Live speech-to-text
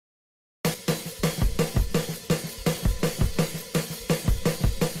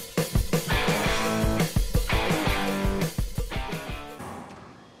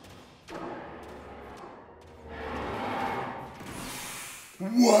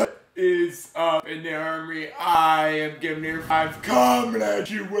is up in the army? I am Gimnir 5 coming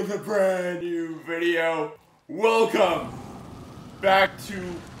at you with a brand new video. Welcome back to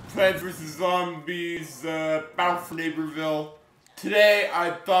Plants vs. Zombies Battle for Neighborville. Today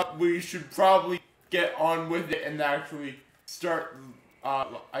I thought we should probably get on with it and actually start,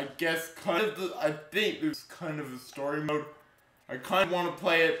 I guess I think there's kind of a story mode. I kind of want to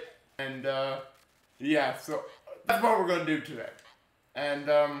play it, and yeah, so that's what we're going to do today.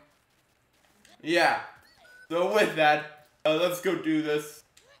 And yeah, so with that, let's go do this.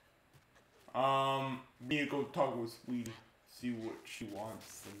 We need to go talk with Sweetie, see what she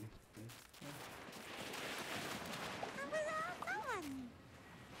wants.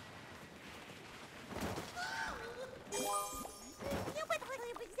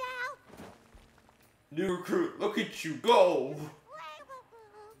 New recruit, look at you go!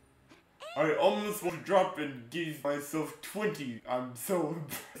 I almost want to drop and give myself 20. I'm so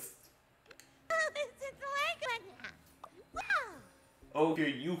impressed.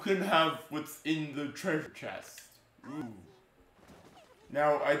 Okay, you can have what's in the treasure chest. Ooh.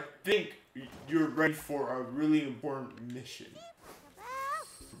 Now, I think you're ready for a really important mission.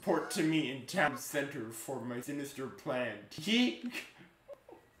 Report to me in town center for my sinister plan.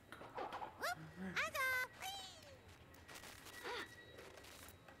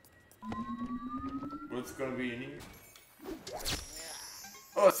 What's gonna be in here?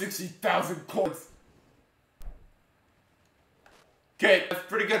 Oh, 60,000 coins! Okay, that's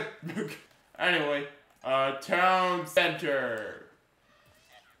pretty good. Anyway, town center.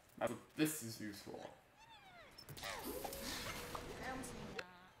 This is useful.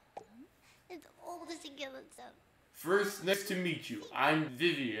 First, nice to meet you. I'm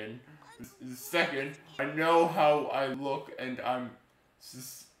Vivian. Second, I know how I look and I'm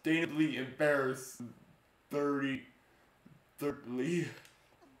sustainably embarrassed. Thirdly,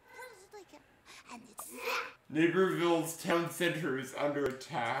 Neighborville's town center is under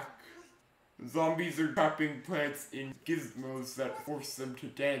attack. Zombies are trapping plants in gizmos that force them to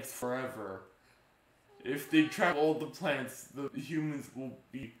dance forever. If they trap all the plants, the humans will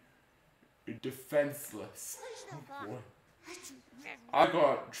be defenseless. Oh, I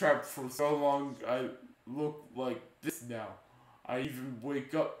got trapped for so long I look like this now. I even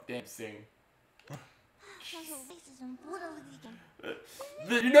wake up dancing.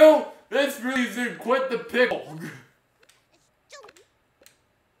 You know, this really isn't quite the pickle.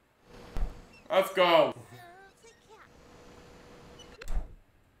 Let's go.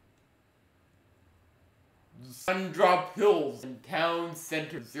 Sundrop Hills in town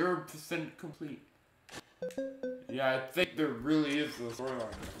center, 0% complete. Yeah, I think there really is a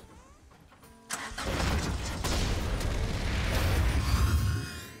storyline.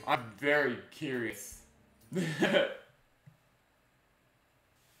 I'm very curious.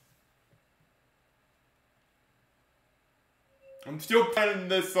 I'm still playing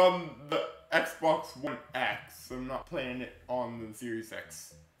this on the Xbox One X. I'm not playing it on the Series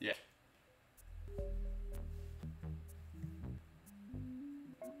X yet.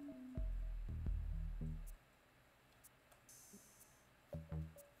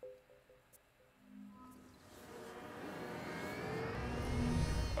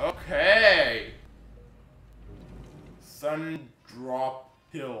 Okay. Sundrop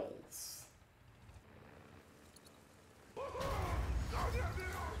Hills.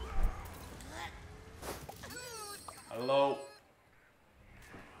 Hello.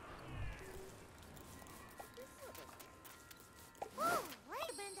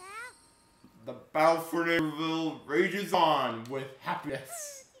 The battle for Neighborville rages on with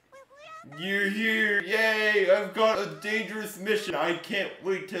happiness. You're here! Yay! I've got a dangerous mission. I can't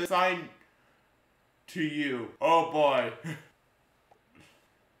wait to assign to you. Oh boy.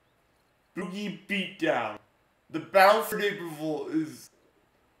 Boogie Beatdown. The battle for Neighborville is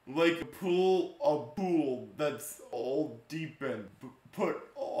like a pool that's all deepened. Put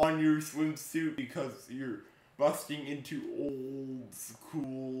on your swimsuit because you're busting into Old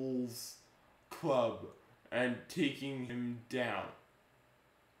School's club and taking him down.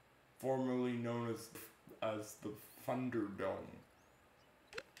 Formerly known as the Thunderdome.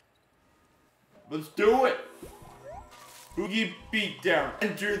 Let's do it! Boogie Beatdown.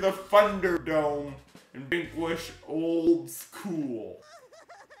 Enter the Thunderdome and vanquish Old School.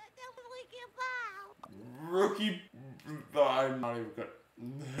 Rookie... I'm not even gonna...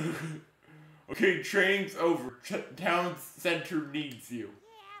 Okay, training's over. Town center needs you.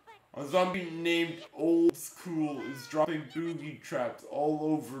 A zombie named Old School is dropping boogie traps all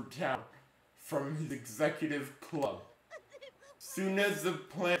over town from his executive club. Soon as the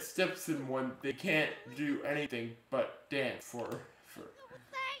plant steps in one, they can't do anything but dance for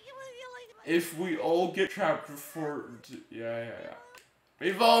if we all get trapped for... Yeah.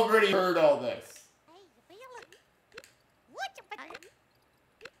 We've already heard all this.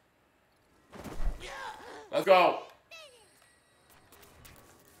 Let's go.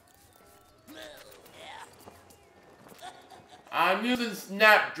 I'm using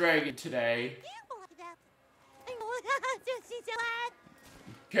Snapdragon today.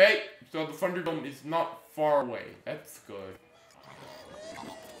 Okay, so the Thunderdome is not far away. That's good.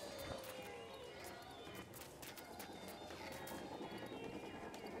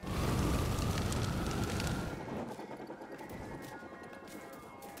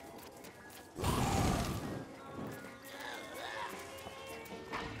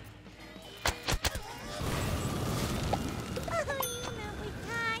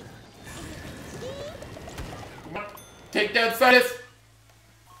 Take down Silas!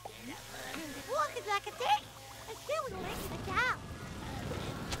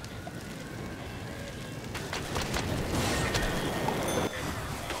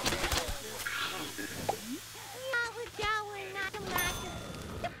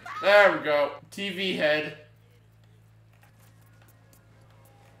 There we go. TV head.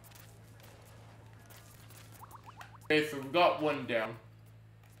 Okay, so we got one down.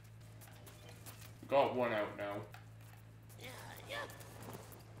 We got one out now.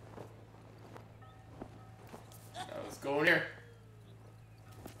 Now let's go in here.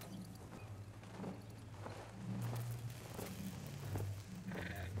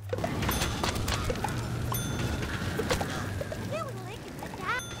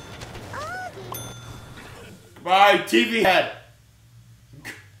 Bye, TV head.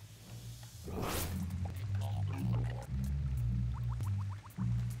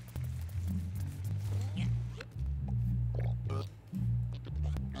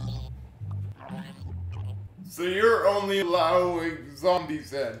 So you're only allowing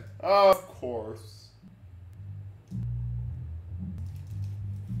zombies in? Of course.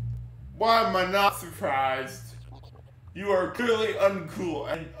 Why am I not surprised? You are clearly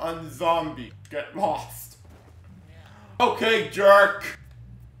uncool and unzombie. Get lost. Okay, jerk.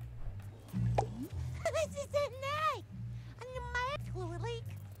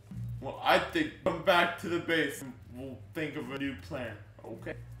 Well, I think come back to the base and we'll think of a new plan.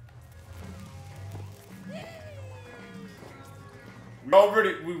 Okay.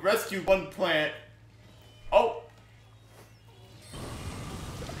 We rescued one plant. Oh!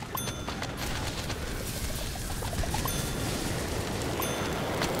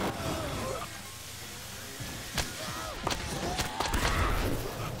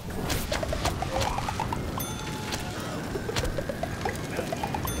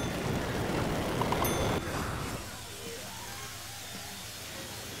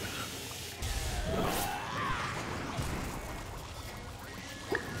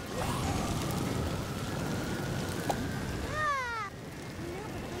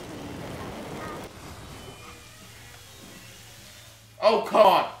 Oh, come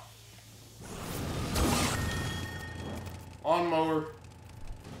on! Lawnmower.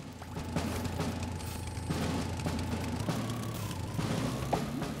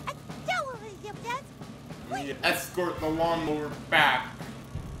 We need to escort the lawnmower back.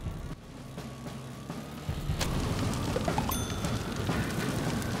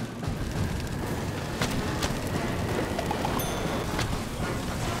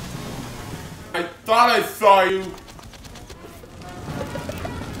 I thought I saw you.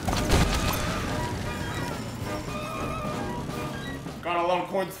 Got a lot of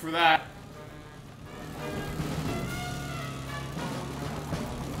coins for that.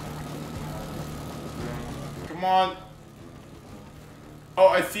 Come on. Oh,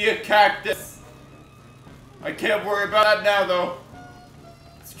 I see a cactus. I can't worry about that now, though.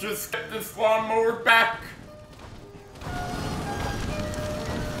 Let's just get this lawnmower back.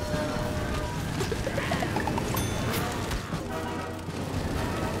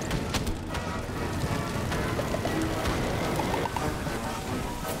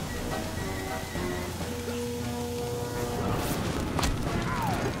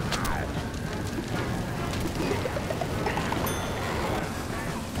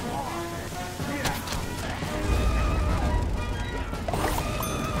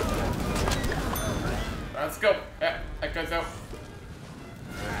 Let's go. Yeah, that guy's out.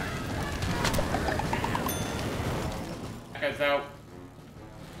 That guy's out.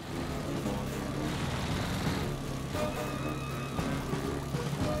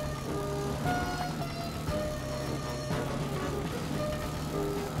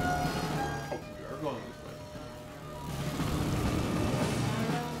 Oh, we are going this way.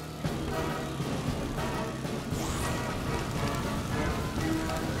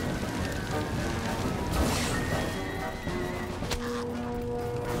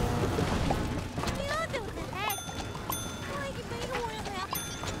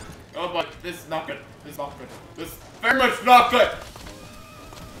 This is not good. This is not good. This is very much not good.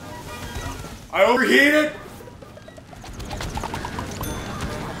 I overheated.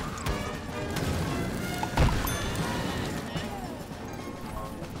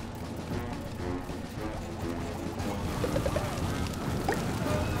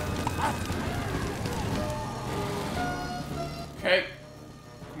 Okay.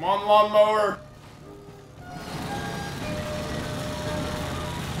 Come on, lawnmower.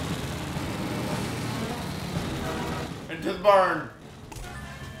 Into the barn.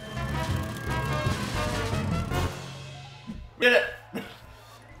 Get it.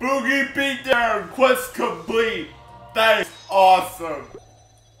 Boogie beatdown. Quest complete. That is awesome.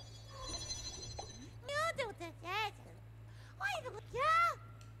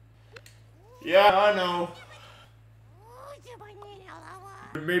 Yeah, I know.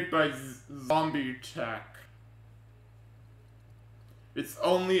 Made by zombie tech. It'll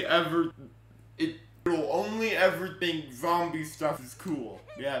only ever think zombie stuff is cool.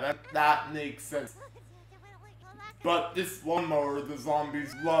 Yeah, that makes sense. But this lawnmower the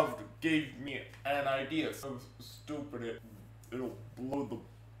zombies loved gave me an idea. So stupid it'll blow the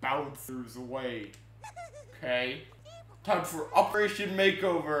bouncers away. Okay. Time for Operation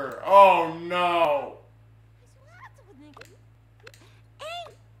Makeover. Oh no.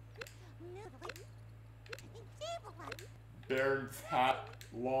 Baron's hat,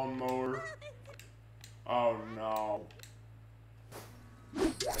 lawnmower. Oh no.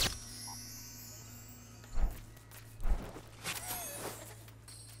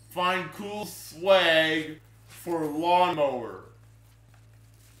 Find cool swag for lawnmower.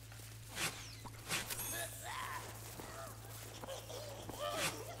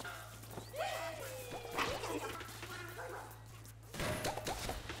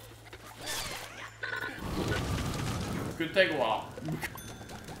 Could take a while.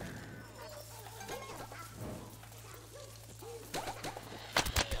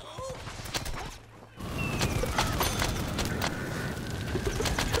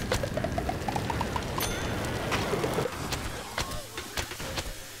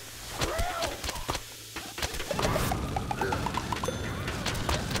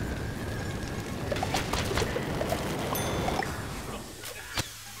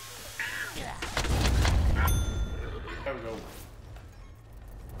 There we go.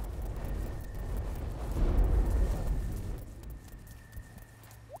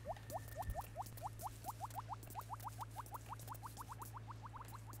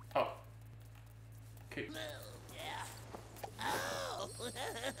 Oh. Okay.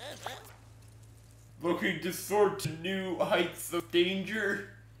 Looking to soar to new heights of danger?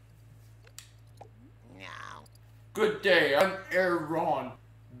 No. Good day, I'm Aaron,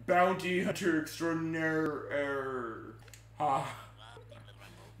 bounty hunter extraordinaire.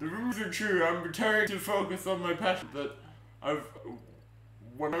 The rumors are true. I'm retiring to focus on my passion that I've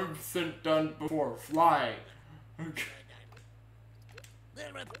 100% done before, flying. Okay.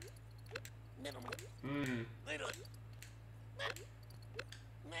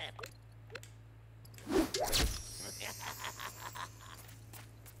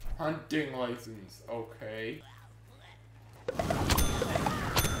 Hunting license, okay.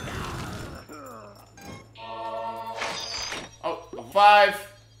 Oh, level 5.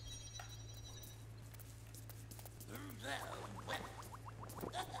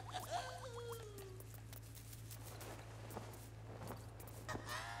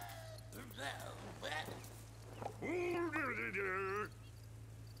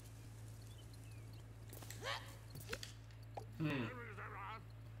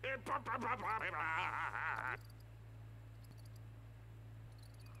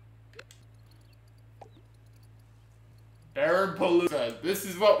 Aaron Palooza, this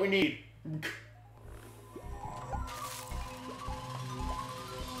is what we need.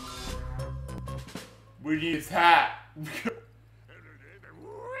 We need his hat.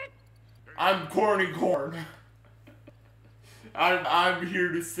 I'm Corny Corn. I'm here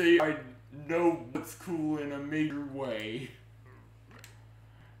to say I know what's cool in a major way.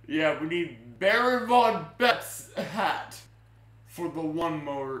 Yeah, we need Baron Von Bett's hat for the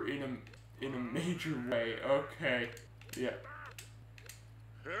lawnmower in a major way. Okay. Yeah.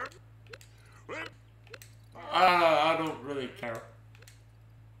 I don't really care.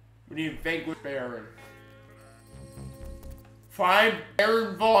 We need Vanquish Baron. Find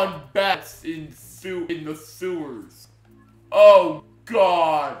Baron Von Betts in the sewers. Oh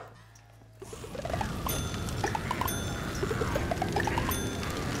God.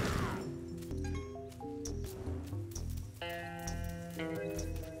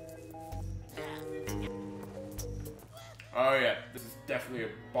 Oh yeah, this is definitely a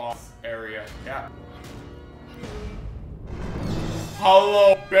boss area. Yeah.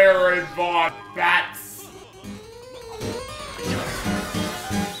 Hello, Baron Von Bats.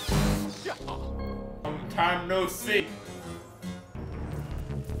 Long time no see.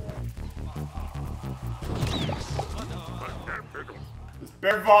 It's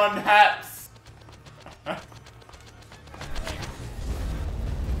Baron Von Hats.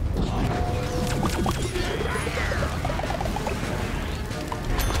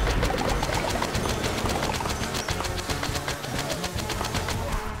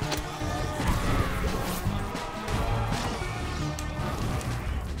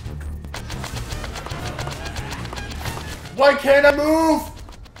 Why can't I move?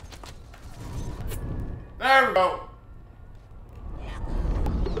 There we go.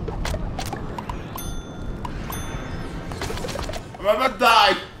 I'm about to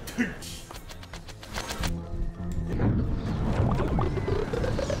die.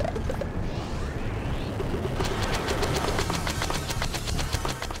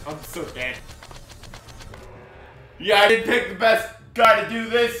 I'm so dead. Yeah, I didn't pick the best guy to do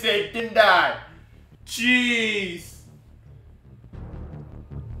this, didn't I? Jeez.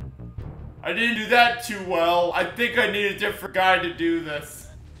 I didn't do that too well. I think I need a different guy to do this.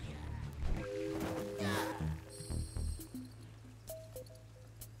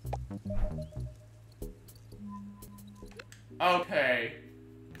 Okay.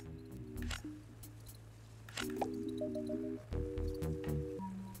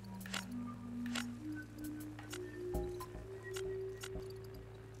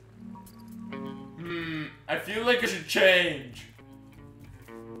 I feel like I should change.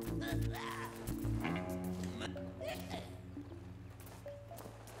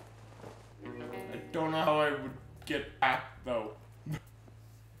 I don't know how I would get back though.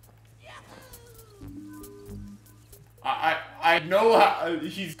 I know how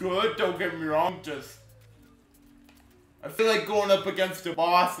he's good, don't get me wrong, just I feel like going up against a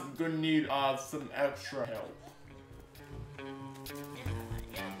boss, I'm gonna need some extra help.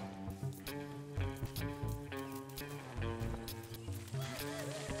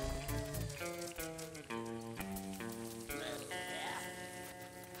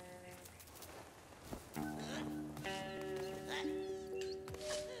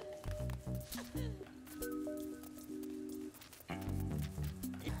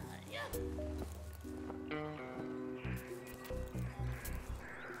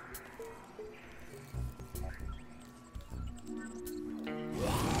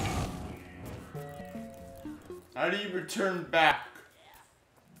 How do you return back?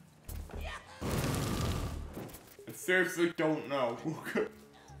 I seriously don't know.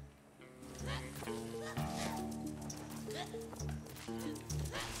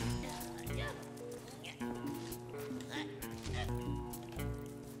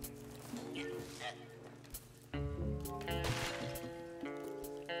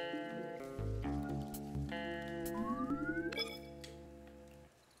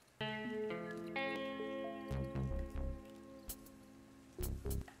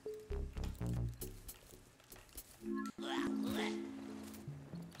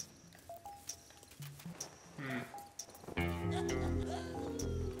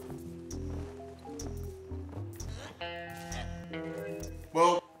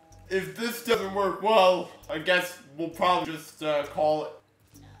 Well, if this doesn't work well, I guess we'll probably just call it.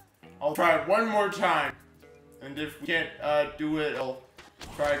 I'll try it one more time, and if we can't do it, I'll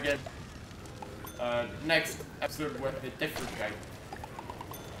try again next episode with a different guy.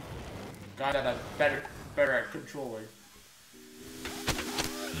 Guy that I'm better at controlling.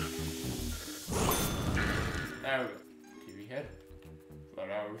 There we go. TV head. But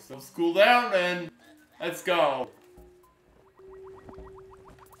we're still cool down, and let's go.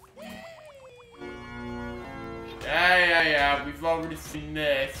 Yeah, we've already seen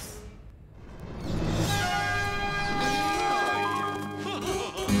this.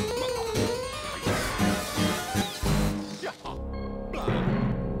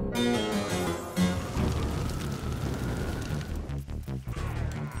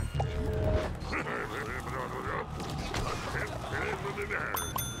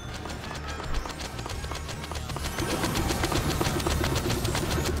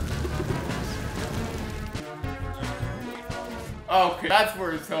 Okay, that's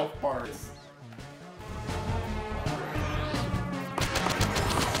where his health bar is.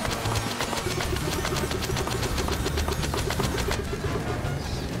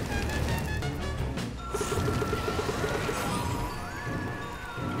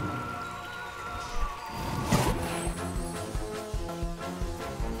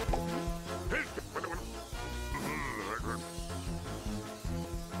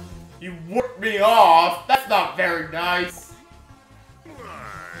 You worked me off. That's not very nice.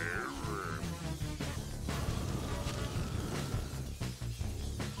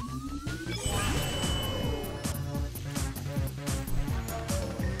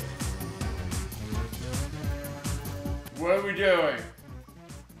 What are we doing?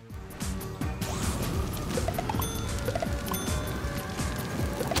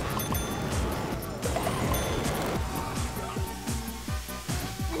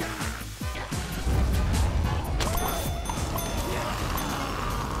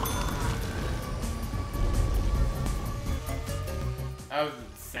 That was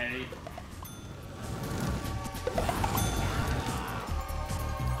insane.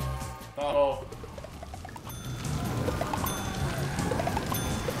 Uh-oh.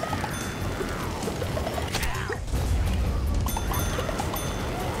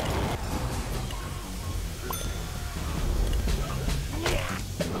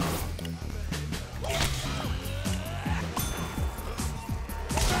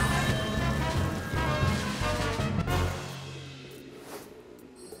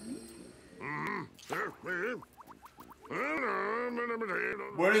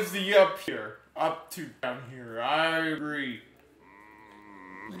 What is the up here? Up to down here. I agree.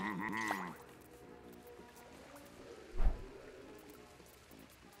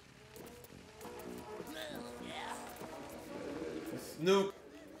 Snoop.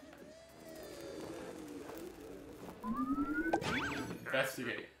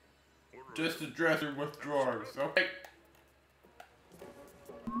 Investigate. Just a dresser with drawers. Okay.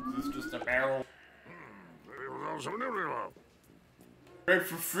 Is this just a barrel? Great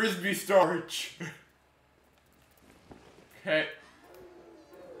for frisbee storage. Okay.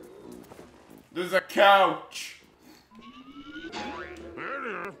 There's a couch.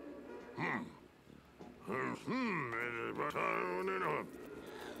 We're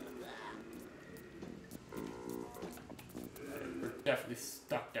definitely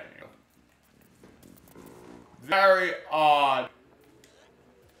stuck down here. Very odd.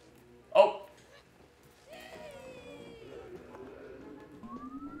 Oh.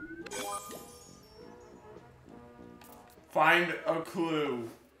 Find a clue.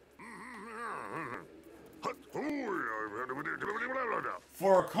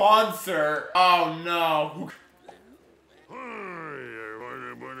 For a concert? Oh no.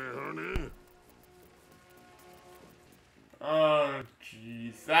 Oh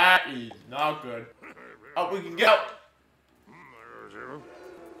jeez, that is not good. Oh, we can get up.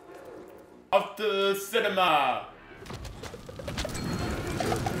 Off to the cinema.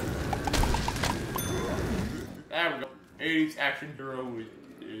 There we go. 80s action hero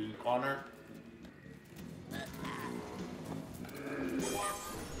is Connor.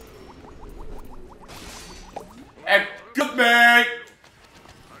 Excuse me!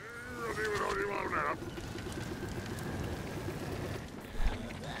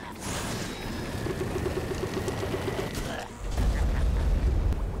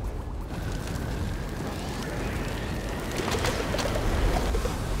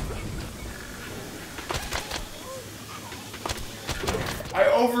 I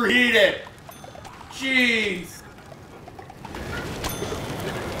overheated! Jeez!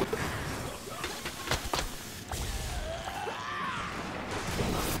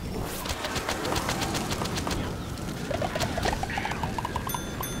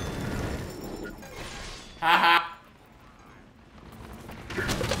 Haha!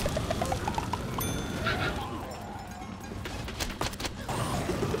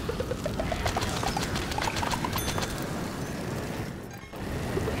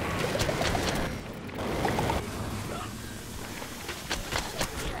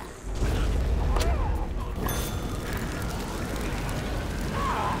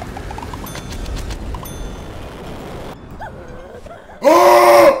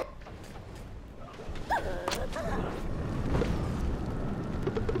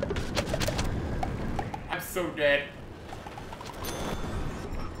 So dead.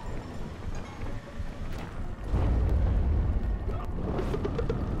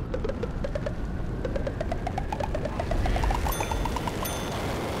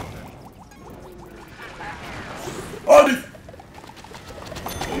 Oh, this.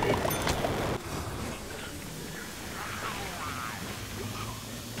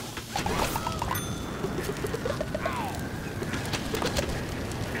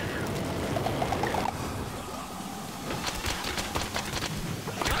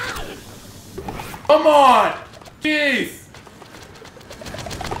 Come on! Jeez!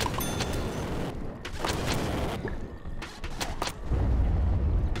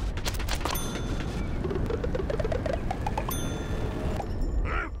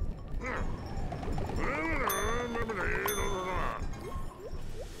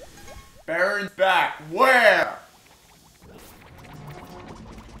 Baron's back. Where?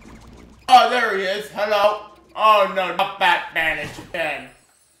 Oh, there he is. Hello. Oh no, not Batman again.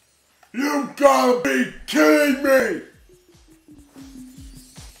 You gotta be kidding me!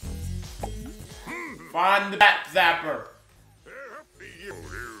 Find the Bat Zapper.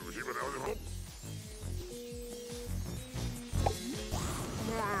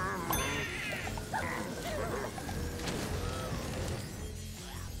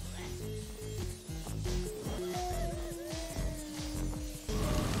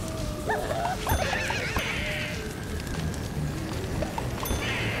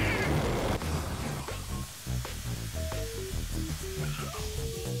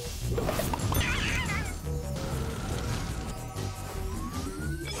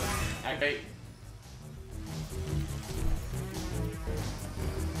 Activate.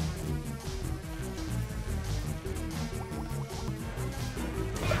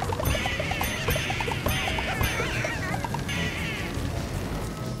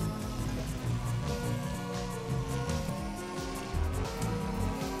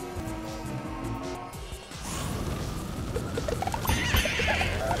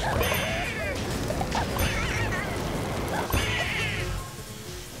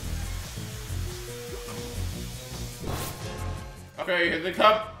 Okay, here they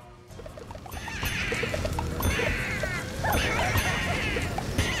come.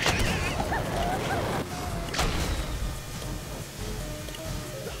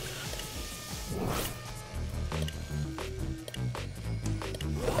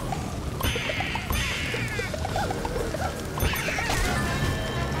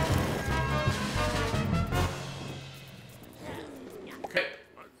 Okay.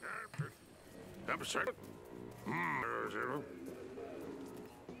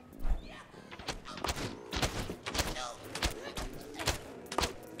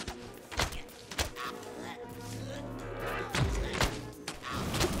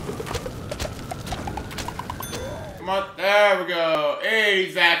 Come on, there we go.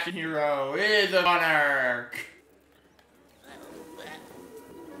 He's action hero. He's a monarch.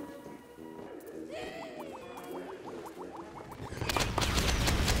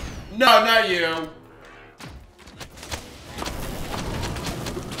 No, not you.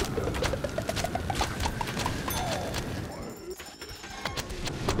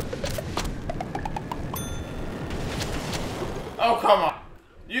 Oh, come on.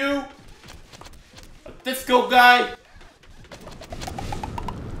 You? A disco guy?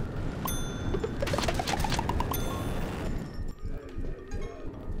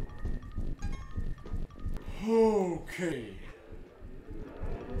 Okay.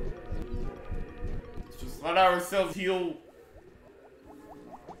 Let's just let ourselves heal.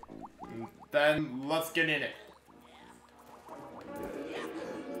 And then let's get in it.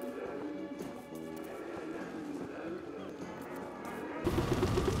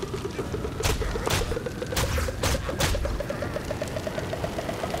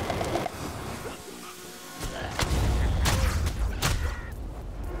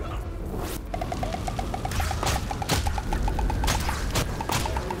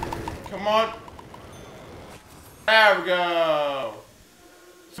 Come on. There we go.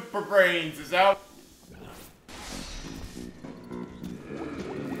 Super Brains is out.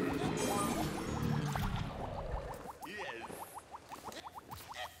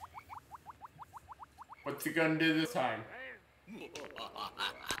 What's he gonna do this time?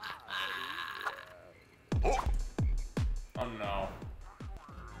 Oh no.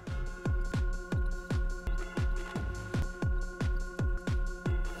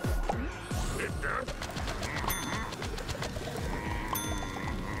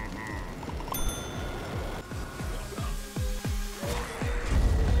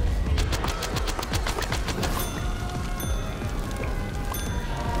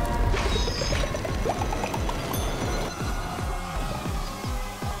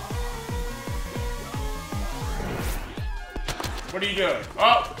 What are you doing?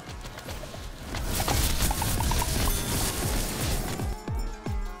 Oh!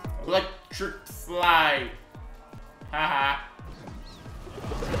 Electric slide. Haha.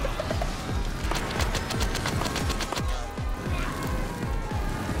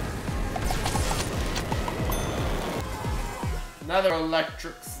 Another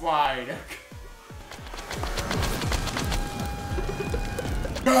electric slide.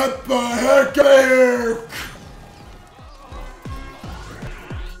 Get the heck out of here!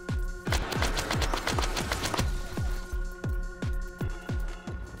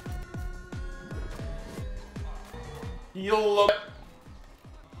 You'll look.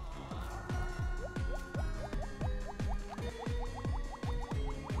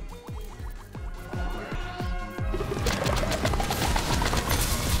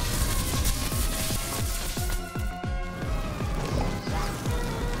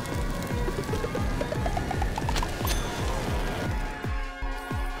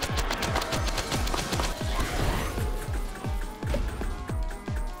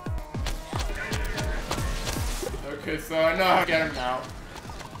 Okay, so I know how to get him now.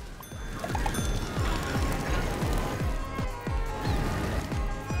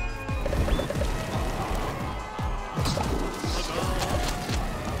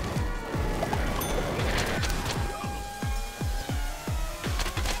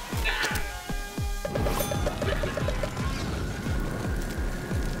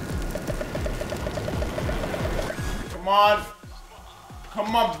 Come on.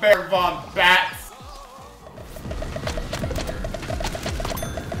 Come on, Bear Von Bats.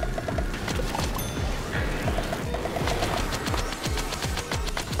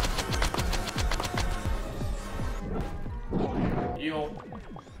 Heal.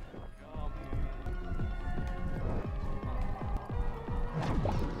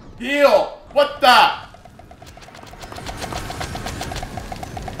 Heal! What the?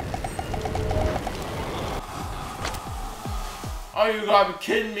 Oh, you gotta be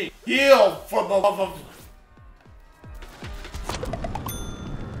kidding me. Heal for the love of...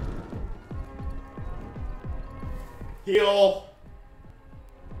 Heal.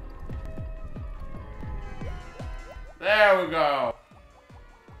 There we go.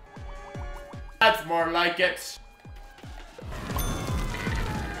 That's more like it.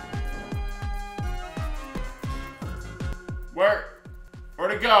 Where'd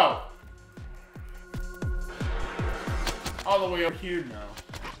it go? All the way up here now.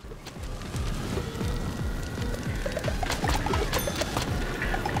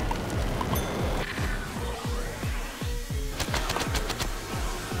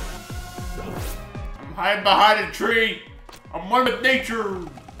 I'm hiding behind a tree. I'm one with nature.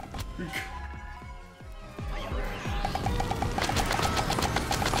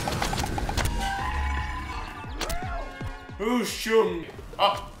 Who's shooting?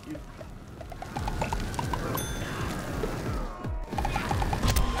 Oh.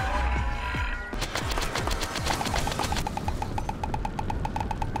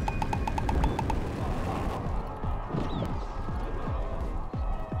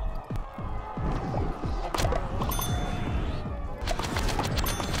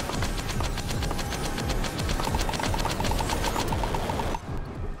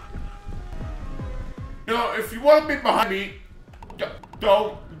 No, if you want to be behind me,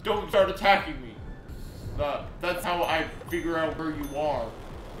 don't start attacking me. That's how I figure out where you are.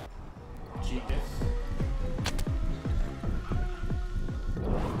 Genius.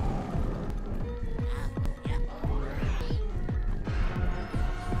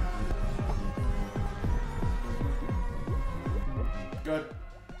 Good.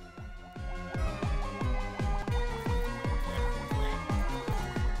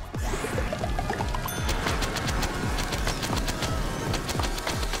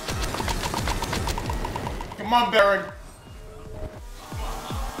 Come on, Baron.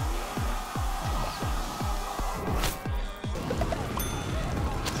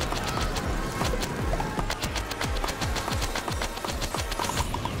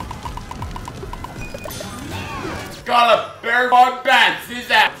 Got a bear on bats, is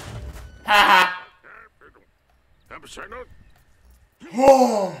that? Haha.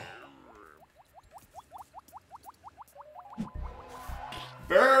 Oh.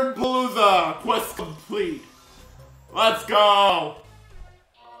 Baron Palooza, quest complete. Let's go!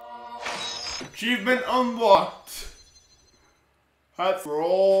 Achievement unlocked. Let's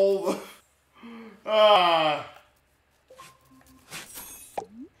roll. Ah.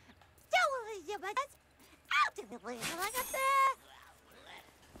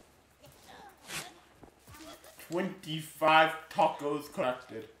 25 tacos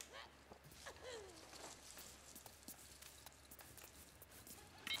collected.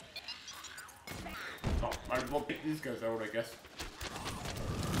 Oh, might as well pick these guys out, I guess.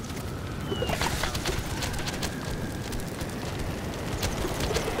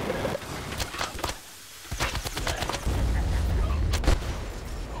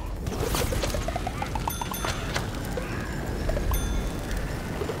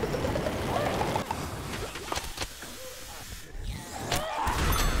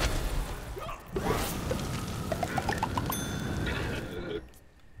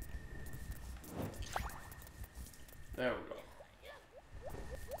 There we go.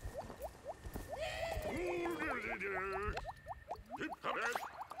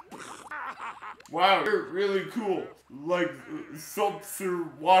 Wow, you're really cool. Like seltzer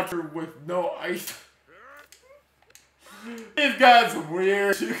water with no ice. These guys are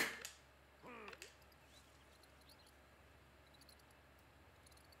weird.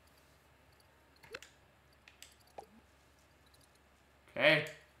 Okay.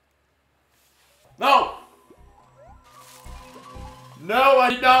 No! No, I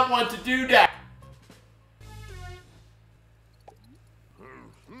did not want to do that!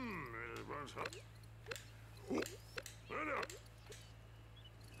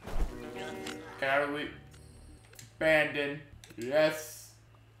 Utterly abandoned. Yes.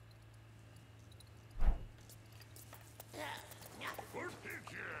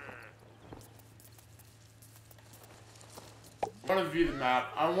 I want to view the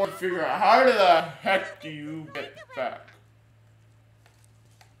map. I want to figure out how the heck do you get back?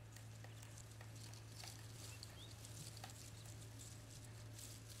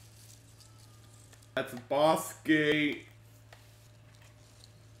 That's a boss gate.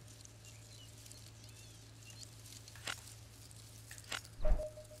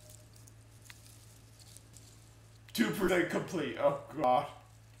 .2% complete. Oh god.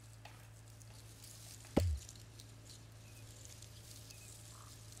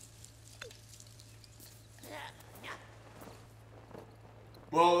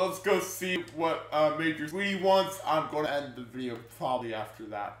 Well, let's go see what Major Sweetie wants. I'm going to end the video probably after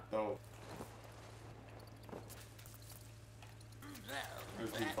that, though.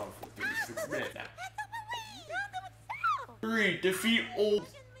 Let's move on for 36 minutes now. 3. Defeat old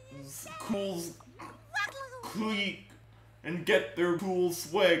Cool's clique and get their cool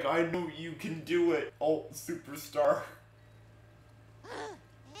swag. I know you can do it, alt superstar.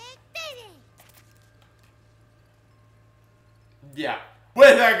 Yeah.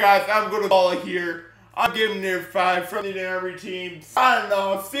 With that, guys, I'm going to call it here. I'm giving Near 5 friendly to every team. Signing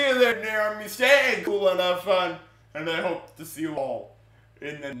off. See you there, Near Army. Stay cool and have fun. And I hope to see you all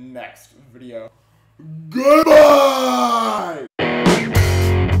in the next video. Goodbye!